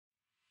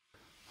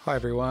Hi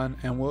everyone,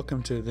 and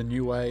welcome to the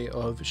new way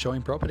of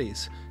showing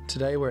properties.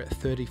 Today we're at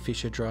 30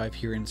 Fisher Drive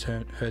here in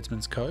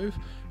Herdsman's Cove,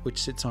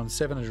 which sits on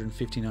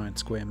 759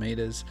 square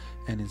metres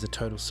and is a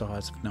total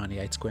size of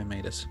 98 square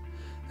metres.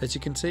 As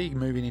you can see,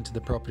 moving into the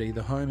property,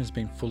 the home has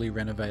been fully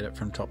renovated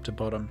from top to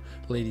bottom,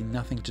 leaving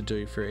nothing to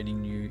do for any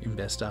new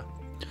investor.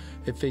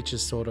 It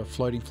features sort of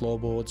floating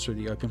floorboards through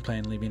the open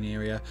plan living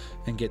area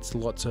and gets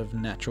lots of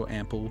natural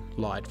ample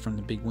light from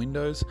the big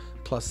windows,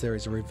 plus there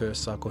is a reverse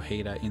cycle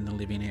heater in the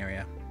living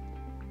area.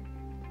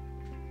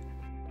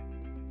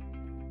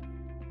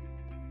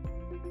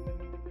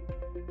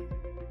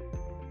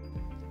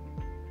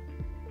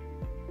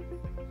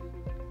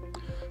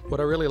 What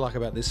I really like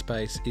about this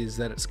space is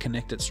that it's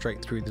connected straight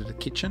through to the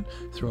kitchen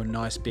through a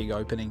nice big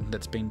opening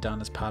that's been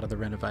done as part of the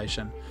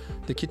renovation.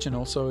 The kitchen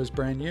also is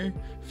brand new,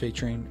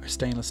 featuring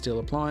stainless steel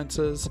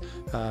appliances,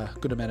 a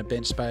good amount of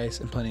bench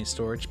space and plenty of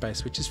storage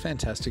space, which is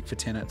fantastic for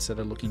tenants that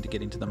are looking to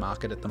get into the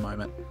market at the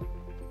moment.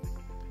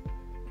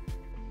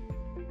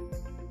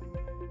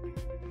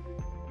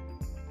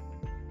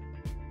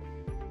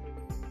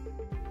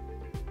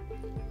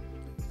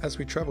 As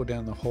we travel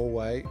down the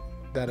hallway,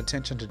 that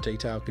attention to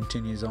detail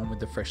continues on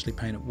with the freshly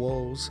painted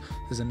walls.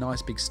 There's a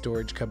nice big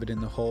storage cupboard in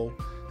the hall,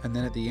 and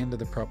then at the end of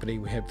the property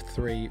we have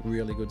 3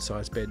 really good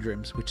sized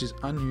bedrooms, which is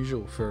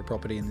unusual for a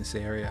property in this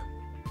area.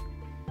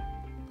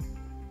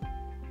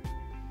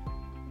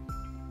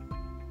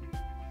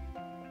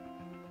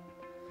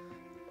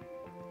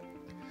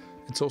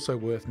 It's also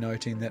worth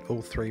noting that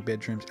all 3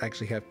 bedrooms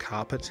actually have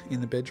carpet in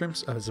the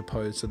bedrooms as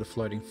opposed to the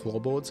floating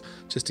floorboards,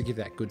 just to give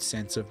that good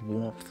sense of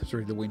warmth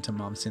through the winter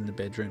months in the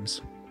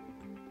bedrooms.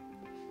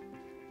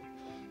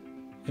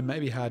 It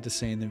may be hard to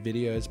see in the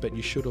videos, but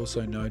you should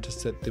also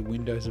notice that the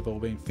windows have all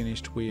been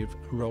finished with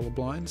roller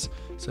blinds,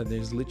 so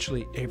there's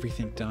literally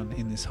everything done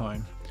in this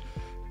home.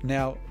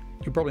 Now,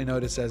 you'll probably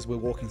notice as we're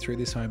walking through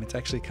this home, it's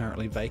actually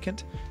currently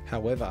vacant.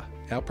 However,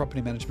 our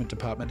property management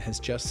department has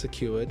just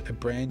secured a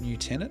brand new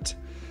tenant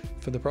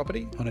for the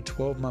property on a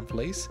 12-month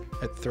lease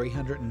at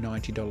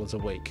 $390 a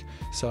week.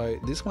 So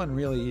this one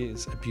really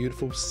is a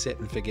beautiful set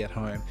and forget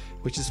home,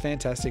 which is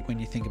fantastic when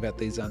you think about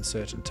these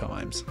uncertain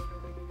times.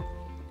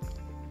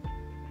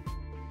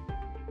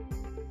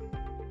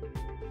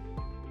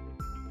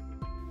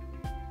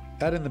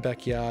 Out in the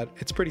backyard,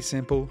 it's pretty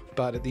simple,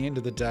 but at the end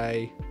of the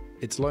day,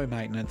 it's low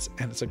maintenance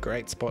and it's a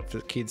great spot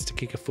for kids to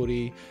kick a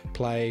footy,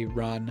 play,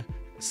 run,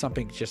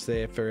 something just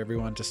there for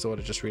everyone to sort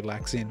of just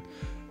relax in.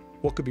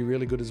 What could be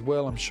really good as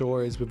well, I'm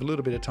sure, is with a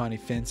little bit of tiny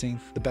fencing,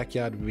 the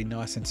backyard would be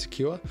nice and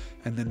secure,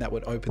 and then that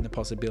would open the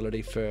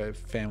possibility for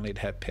family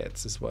to have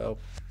pets as well.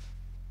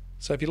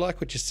 So if you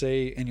like what you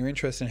see and you're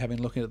interested in having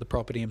a look at the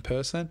property in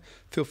person,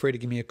 feel free to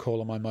give me a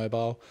call on my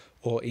mobile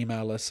or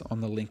email us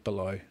on the link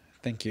below.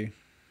 Thank you.